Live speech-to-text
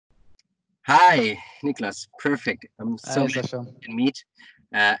Hi, Nicholas. Perfect. I'm so Hi, glad Sasha. we can meet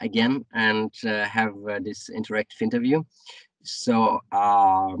again and have this interactive interview.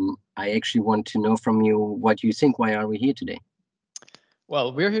 I actually want to know from you what you think. Why are we here today?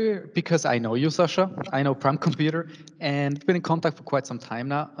 Well, we're here because I know you, Sasha. I know Prime Computer, and we've been in contact for quite some time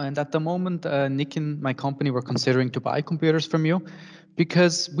now. And at the moment, NIKIN, my company, we're considering to buy computers from you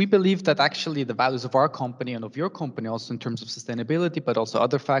because we believe that actually the values of our company and of your company, also in terms of sustainability, but also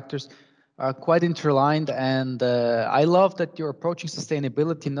other factors, are quite interlined. And I love that you're approaching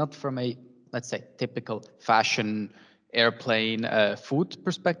sustainability not from a, let's say, typical fashion, airplane, food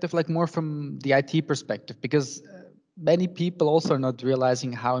perspective, like more from the IT perspective, because many people also are not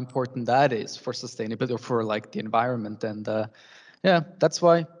realizing how important that is for sustainability or for like the environment. And yeah, that's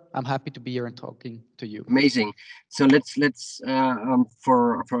why I'm happy to be here and talking to you. Amazing. So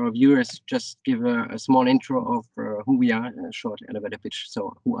for our viewers just give a small intro of who we are, a short elevator pitch.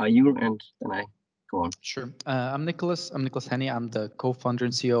 So who are you? And then I go on. Sure. I'm Nicholas. I'm Nicholas Hänny. I'm the co-founder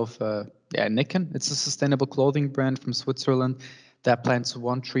and CEO of NIKIN. It's a sustainable clothing brand from Switzerland that plants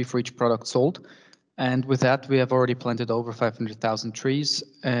one tree for each product sold. And with that, we have already planted over 500,000 trees.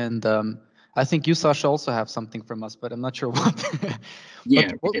 And I think you, Sasha, also have something from us, but I'm not sure what.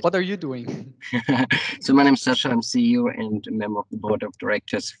 Yeah, we did. What are you doing? So my name is Sacha. I'm CEO and a member of the board of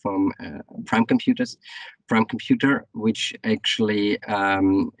directors from Prime Computers. Prime Computer, which actually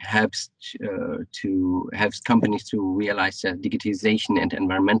helps companies to realize their digitization and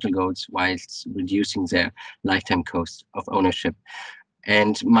environmental goals whilst reducing their lifetime cost of ownership.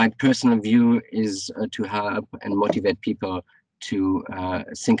 And my personal view is to help and motivate people to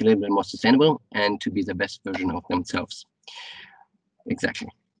think a little bit more sustainable and to be the best version of themselves. Exactly.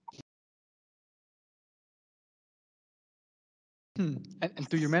 And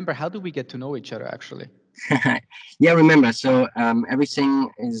do you remember how do we get to know each other actually? Yeah, remember. So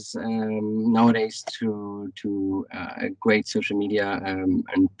everything is nowadays to a great social media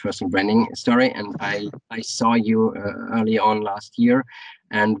and personal branding story. And I saw you early on last year,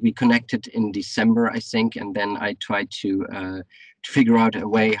 and we connected in December, I think. And then I tried to figure out a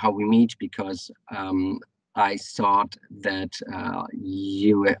way how we meet because I thought that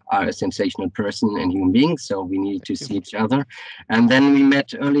you are a sensational person and human being, so we needed to Thank see you. each other. And then we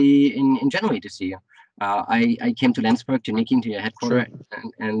met early in January this year. I came to Lenzburg, to NIKIN, to your Sure. headquarters,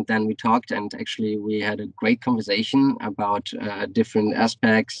 and then we talked, and actually we had a great conversation about different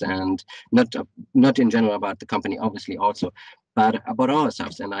aspects, and not in general about the company, obviously also, but about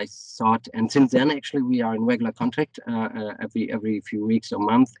ourselves. And I thought, and since then, actually, we are in regular contact every few weeks or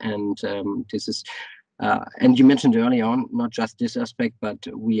month, and this is, and you mentioned early on, not just this aspect, but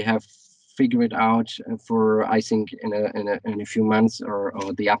we have figured out for I think in a few months or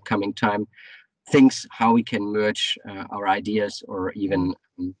the upcoming time things how we can merge our ideas or even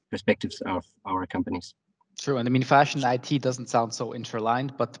perspectives of our companies. True. And I mean, fashion and IT doesn't sound so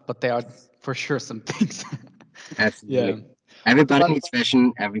interlined, but they are for sure some things. Absolutely. Yeah. But Everybody about needs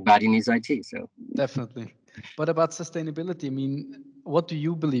fashion, everybody needs IT. So definitely. But about sustainability, I mean, what do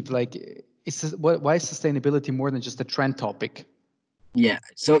you believe? Like, why is sustainability more than just a trend topic? yeah,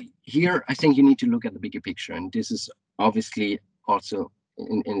 so here I think you need to look at the bigger picture, and this is obviously also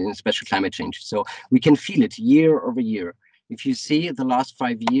in special climate change. So we can feel it year over year. If you see, the last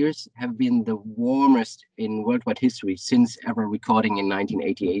 5 years have been the warmest in worldwide history since ever recording in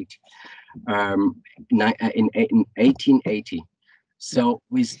 1988, in 1880. Yeah. So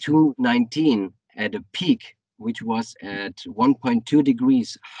with 219 at a peak, which was at 1.2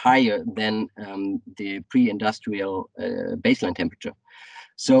 degrees higher than the pre-industrial baseline temperature.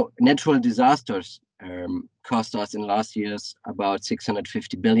 So natural disasters cost us in last years about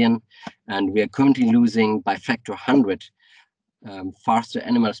 650 billion, and we are currently losing by factor 100 faster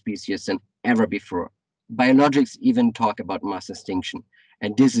animal species than ever before. Biologics even talk about mass extinction,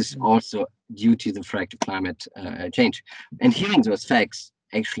 and this is also due to the fact of climate change. And hearing those facts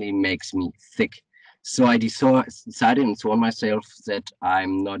actually makes me sick. So I decided and swore myself that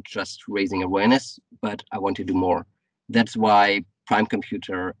I'm not just raising awareness, but I want to do more. That's why Prime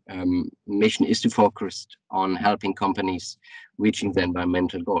Computer mission is to focus on helping companies reaching their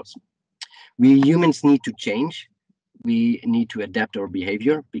environmental goals. We humans need to change. We need to adapt our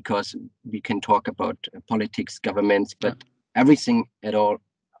behavior because we can talk about politics, governments, but Yeah. everything at all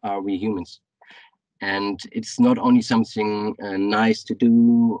are we humans. And it's not only something nice to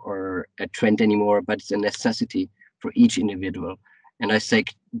do or a trend anymore, but it's a necessity for each individual. And I say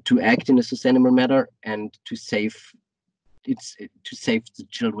to act in a sustainable manner and to save the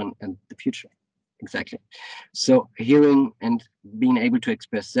children and the future. Exactly. So hearing and being able to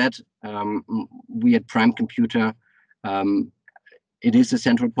express that, we at Prime Computer, it is a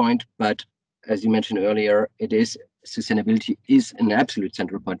central point, but as you mentioned earlier, sustainability is an absolute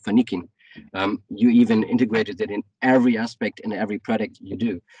central point for NIKIN. You even integrated it in every aspect in every product you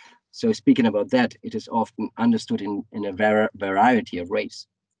do. So speaking about that, it is often understood in a variety of ways.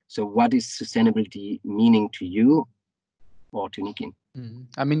 So what is sustainability meaning to you or to NIKIN?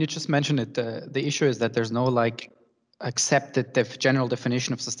 I mean, you just mentioned it. The issue is that there's no like accepted general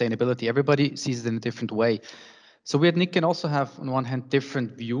definition of sustainability. Everybody sees it in a different way. So we at NIKIN also have, on one hand,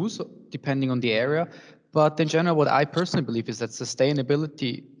 different views depending on the area. But in general, what I personally believe is that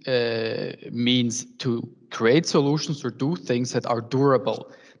sustainability means to create solutions or do things that are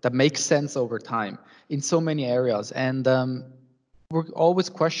durable, that make sense over time in so many areas. And we're always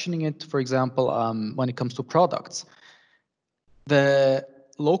questioning it, for example, when it comes to products. The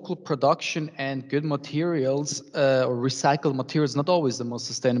local production and good materials or recycled materials not always the most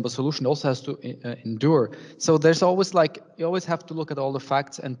sustainable solution. It also has to endure. So there's always like, you always have to look at all the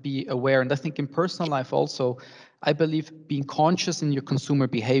facts and be aware. And I think in personal life also, I believe being conscious in your consumer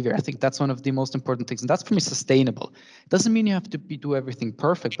behavior, I think that's one of the most important things. And that's for me sustainable. It doesn't mean you have to do everything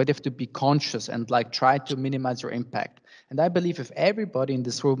perfect, but you have to be conscious and like try to minimize your impact. And I believe if everybody in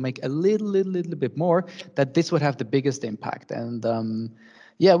this room make a little bit more, that this would have the biggest impact. And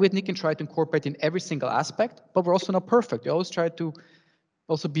yeah, we at NIKIN try to incorporate in every single aspect, but we're also not perfect. We always try to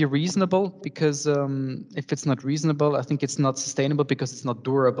also be reasonable, because if it's not reasonable, I think it's not sustainable because it's not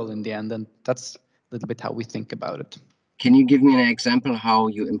durable in the end. And that's a little bit how we think about it. Can you give me an example how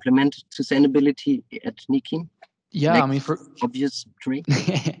you implement sustainability at NIKIN? Yeah, like, I mean, for obvious tree.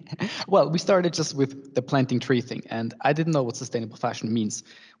 Well, we started just with the planting tree thing, and I didn't know what sustainable fashion means.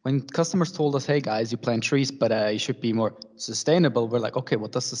 When customers told us, hey guys, you plant trees, but you should be more sustainable, we're like, okay,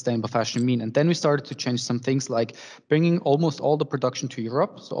 what does sustainable fashion mean? And then we started to change some things, like bringing almost all the production to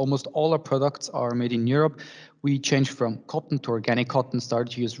Europe. So almost all our products are made in Europe. We changed from cotton to organic cotton,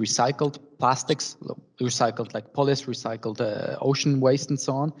 started to use recycled plastics, recycled like polyester, recycled ocean waste and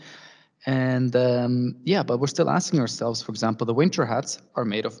so on. And yeah, but we're still asking ourselves, for example, the winter hats are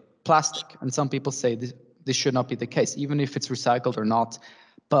made of plastic. And some people say this should not be the case, even if it's recycled or not.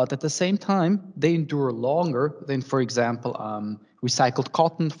 But at the same time, they endure longer than, for example, recycled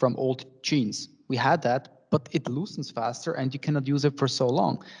cotton from old jeans. We had that, but it loosens faster and you cannot use it for so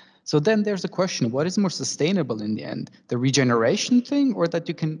long. So then there's a question, what is more sustainable in the end? The regeneration thing, or that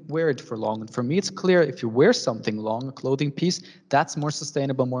you can wear it for long? And for me, it's clear if you wear something long, a clothing piece, that's more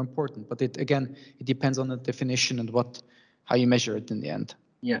sustainable, more important. But it depends on the definition and how you measure it in the end.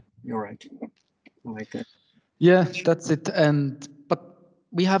 Yeah, you're right. I like that. Yeah, that's it. But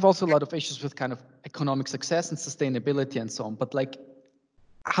we have also a lot of issues with kind of economic success and sustainability and so on. But like,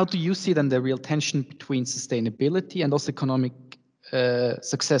 how do you see then the real tension between sustainability and also economic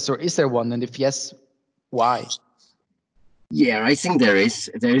success, or is there one? And if yes, why? Yeah, I think there is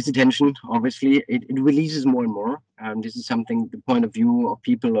a tension. Obviously, it releases more and more. This is something, the point of view of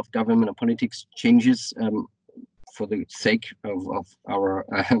people, of government, of politics changes for the sake of our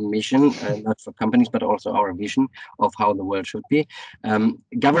mission, not for companies, but also our vision of how the world should be.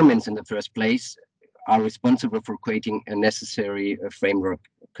 Governments, in the first place, are responsible for creating a necessary framework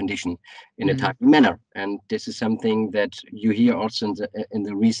condition in a timely manner. And this is something that you hear also in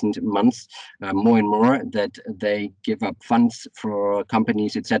the recent months, more and more, that they give up funds for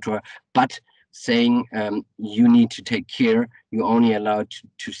companies, etc. But saying you need to take care, you're only allowed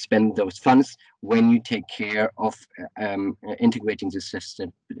to spend those funds when you take care of integrating the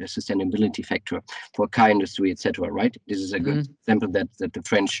sustainability factor for car industry, etc. Right? This is a good example that the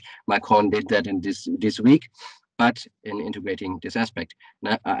French Macron did that in this week, but in integrating this aspect.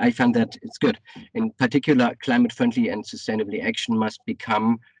 Now, I find that it's good. In particular, climate-friendly and sustainability action must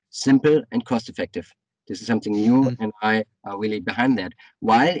become simple and cost-effective. This is something new, and I are really behind that.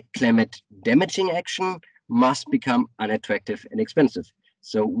 While climate-damaging action must become unattractive and expensive.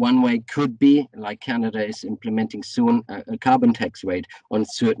 So one way could be, like Canada is implementing soon, a carbon tax rate on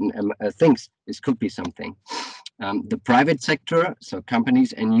certain things. This could be something. The private sector, so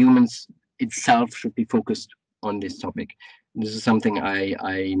companies and humans itself, should be focused on this topic. This is something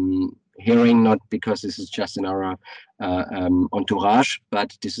I'm hearing, not because this is just in our entourage,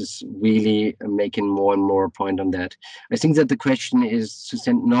 but this is really making more and more point on that. I think that the question is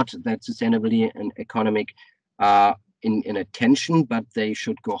not that sustainability and economic are in a tension, but they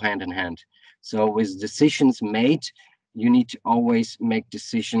should go hand in hand. So with decisions made, you need to always make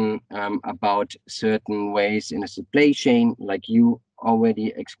decision about certain ways in a supply chain, like you already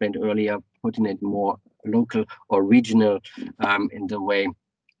explained earlier, putting it more local or regional in the way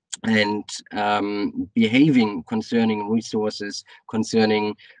and behaving concerning resources,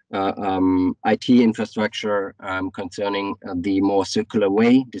 concerning IT infrastructure, concerning the more circular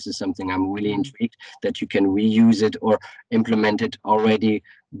way. This is something I'm really intrigued, that you can reuse it or implement it already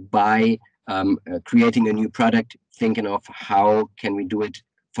by creating a new product, thinking of how can we do it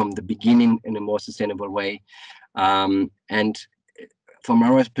from the beginning in a more sustainable way. And from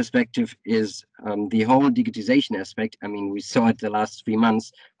our perspective is the whole digitization aspect. I mean, we saw it the last 3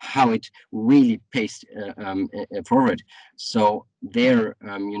 months, how it really paced forward. So there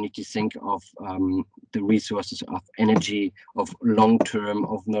you need to think of the resources of energy, of long-term,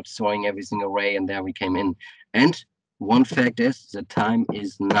 of not throwing everything away, and there we came in. And one fact is the time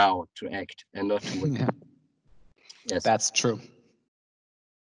is now to act and not to wait. Yeah. Yes. That's true.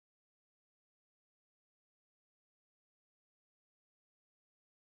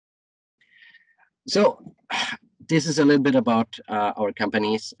 So this is a little bit about our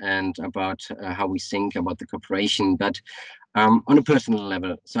companies and about how we think about the corporation, but on a personal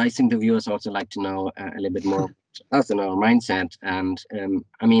level. So I think the viewers also like to know a little bit more us and our mindset. And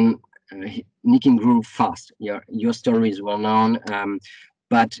I mean, NIKIN grew fast. Your story is well known,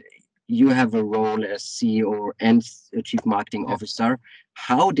 but you have a role as CEO and Chief Marketing Officer.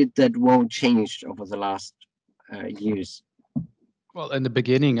 How did that role change over the last years? Well, in the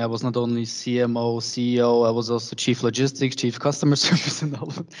beginning, I was not only CMO, CEO, I was also chief logistics, chief customer service, and all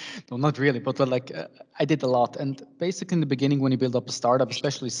of it. No, not really, but like I did a lot. And basically, in the beginning, when you build up a startup,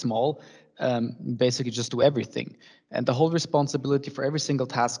 especially small, basically just do everything. And the whole responsibility for every single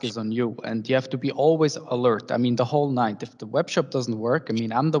task is on you. And you have to be always alert. I mean, the whole night. If the web shop doesn't work, I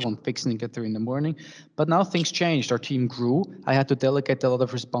mean, I'm the one fixing it at 3 in the morning. But now things changed. Our team grew. I had to delegate a lot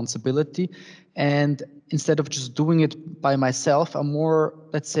of responsibility. And instead of just doing it by myself, I'm more,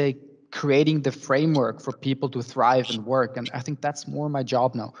 let's say, creating the framework for people to thrive and work. And I think that's more my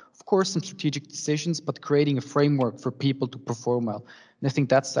job now. Of course, some strategic decisions, but creating a framework for people to perform well. And I think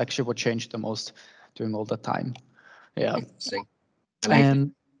that's actually what changed the most during all that time. Yeah. Interesting.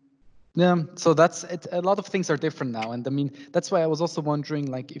 And yeah, so that's it. A lot of things are different now. And I mean, that's why I was also wondering,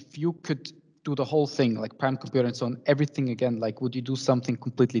 like, if you could do the whole thing, like Prime Computer and so on, everything again, like, would you do something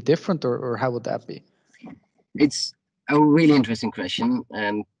completely different, or how would that be? It's a really interesting question,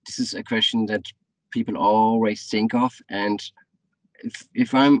 and this is a question that people always think of. And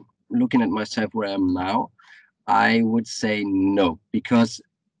if I'm looking at myself where I am now, I would say no, because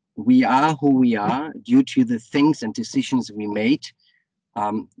we are who we are due to the things and decisions we made.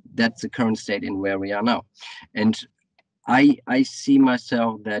 That's the current state in where we are now. And I see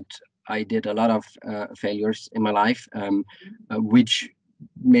myself that I did a lot of failures in my life, which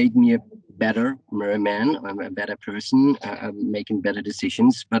made me a better man, a better person, making better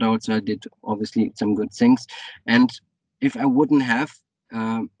decisions. But also I did obviously some good things. And if I wouldn't have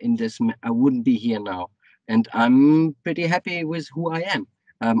I wouldn't be here now. And I'm pretty happy with who I am.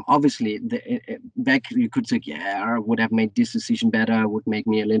 Obviously, back you could say, yeah, I would have made this decision better, would make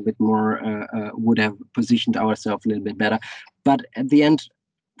me a little bit more, would have positioned ourselves a little bit better. But at the end,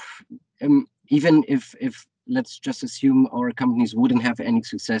 even if let's just assume our companies wouldn't have any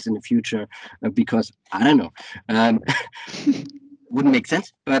success in the future, because I don't know, wouldn't make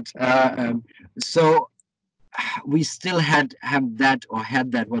sense. But so we still had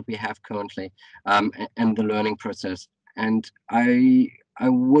that what we have currently, and the learning process. And I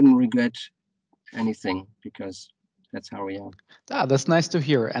wouldn't regret anything, because that's how we are. Ah, that's nice to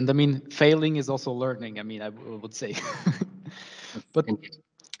hear. And I mean, failing is also learning, I mean, I would say. But Indeed.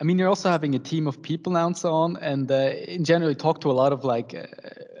 I mean, you're also having a team of people now and so on. And in general, you talk to a lot of like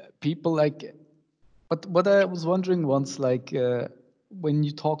people, like, but what I was wondering once, like, when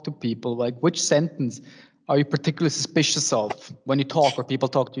you talk to people, like, which sentence are you particularly suspicious of when you talk or people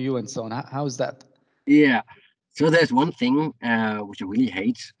talk to you and so on? How is that? Yeah. So there's one thing which I really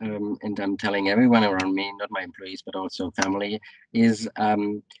hate, and I'm telling everyone around me, not my employees, but also family, is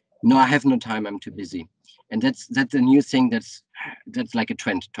no, I have no time, I'm too busy. And that's a new thing that's like a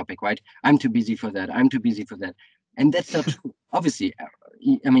trend topic, right? I'm too busy for that. I'm too busy for that. And that's not true. Obviously,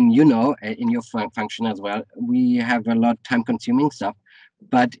 I mean, in your function as well, we have a lot time consuming stuff,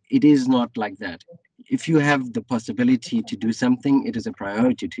 but it is not like that. If you have the possibility to do something, it is a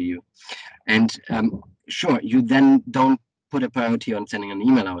priority to you. And sure, you then don't put a priority on sending an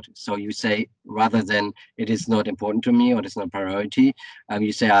email out. So you say, rather than it is not important to me or it's not a priority,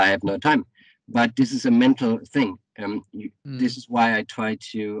 you say I have no time. But this is a mental thing. This is why I try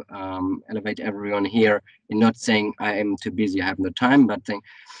to elevate everyone here in not saying I am too busy, I have no time, but think,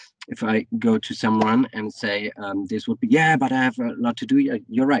 if I go to someone and say this would be, yeah, but I have a lot to do,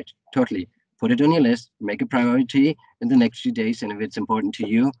 you're right, totally. put it on your list, make a priority in the next few days, and if it's important to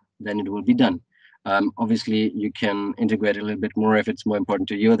you, then it will be done. Obviously, you can integrate a little bit more. If it's more important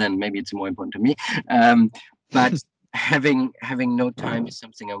to you, then maybe it's more important to me. But having no time is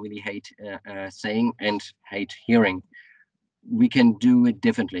something I really hate saying and hate hearing. We can do it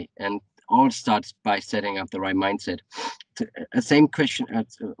differently, and all starts by setting up the right mindset. A same question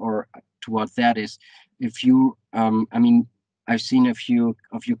or towards that is, if you, I mean, I've seen a few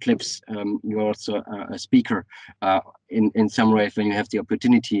clips. You're also a speaker in some ways when you have the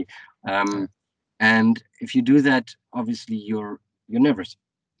opportunity. And if you do that, obviously you're nervous.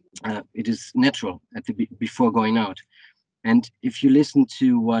 It is natural at the before going out. And if you listen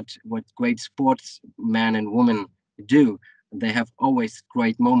to what great sportsmen and women do, they have always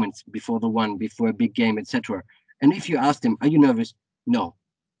great moments before before a big game, etc. And if you ask them, "Are you nervous?" "No,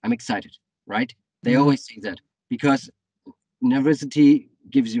 I'm excited." Right? They always say that, because nervosity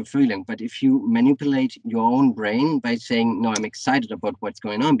gives you a feeling. But if you manipulate your own brain by saying, "No, I'm excited about what's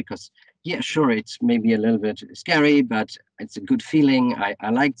going on, because yeah, sure, it's maybe a little bit scary, but it's a good feeling. I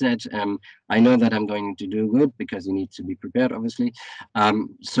like that. I know that I'm going to do good," because you need to be prepared, obviously.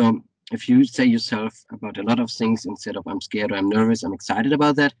 So if you say yourself about a lot of things instead of "I'm scared" or "I'm nervous," "I'm excited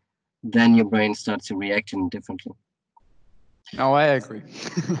about that," then your brain starts to react differently. No, I agree.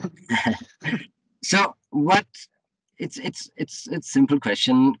 So what? It's a simple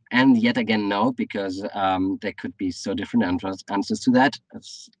question, and yet again no, because there could be so different answers to that.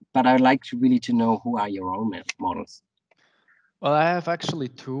 But I'd like to know, who are your role models? Well, I have actually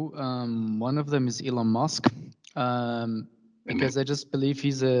two. One of them is Elon Musk, because I just believe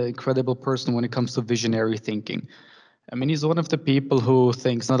he's an incredible person when it comes to visionary thinking. I mean, he's one of the people who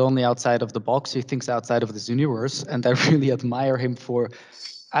thinks not only outside of the box, he thinks outside of this universe. And I really admire him for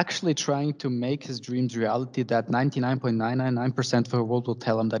actually trying to make his dreams reality that 99.999% of the world will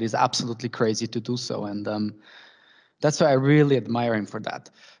tell him that he's absolutely crazy to do so. And that's why I really admire him for that.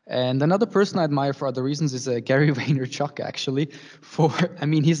 And another person I admire for other reasons is Gary Vaynerchuk, actually. I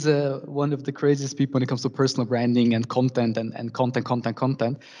mean, he's one of the craziest people when it comes to personal branding and content and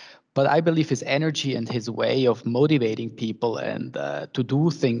content. But I believe his energy and his way of motivating people and to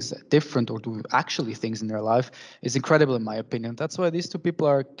do things different, or do actually things in their life, is incredible, in my opinion. That's why these two people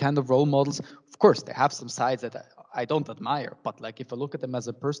are kind of role models. Of course, they have some sides that I don't admire, but like, if I look at them as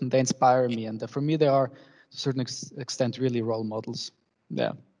a person, they inspire me. And for me, they are, to a certain extent, really role models.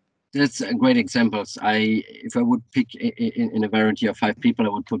 Yeah. That's great examples. If I would pick in a variety of 5 people, I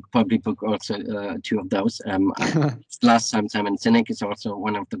would probably pick also 2 of those. Last time, Simon Sinek is also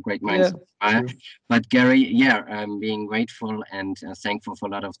one of the great minds. Yeah, but Gary, yeah, being grateful and thankful for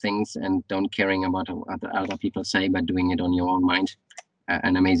a lot of things, and don't caring about what other people say, but doing it on your own mind.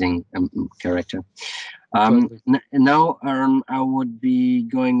 An amazing character. Now, I would be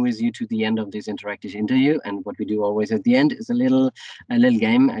going with you to the end of this interactive interview, and what we do always at the end is a little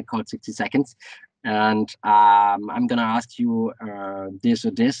game called 60 seconds, and I'm gonna ask you this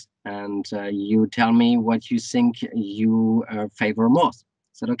or this, and you tell me what you think you favor most.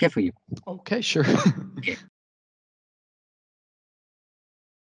 Is that okay for you? Okay, sure. Okay.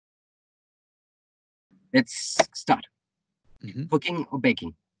 Let's start. Cooking or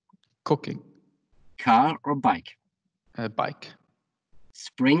baking? Cooking. Car or bike? Bike.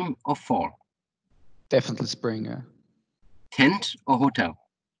 Spring or fall? Definitely spring. Tent or hotel?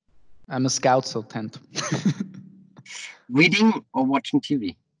 I'm a scout, so tent. Reading or watching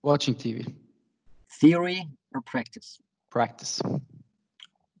TV? Watching TV. Theory or practice? Practice.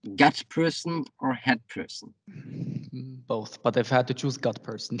 Gut person or head person? Both, but I've had to choose gut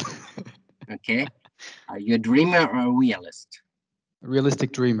person. Okay. Are you a dreamer or a realist? A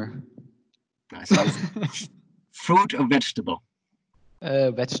realistic dreamer. Nice answer. Fruit or vegetable?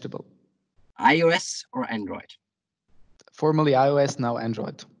 Vegetable. iOS or Android? Formerly iOS, now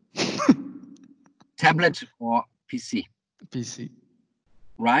Android. Tablet or PC? PC.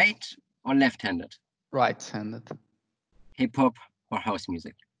 Right or left-handed? Right-handed. Hip hop or house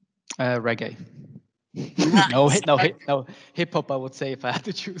music? Reggae. Nice. No. Hip hop, I would say, if I had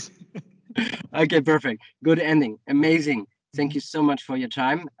to choose. Okay, perfect. Good ending. Amazing. Thank you so much for your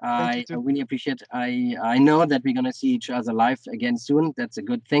time. I really appreciate it. I know that we're gonna see each other live again soon. That's a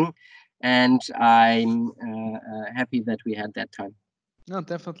good thing, and I'm happy that we had that time. No,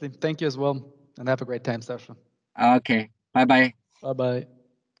 definitely. Thank you as well, and have a great time, Sacha. Okay. Bye bye. Bye bye.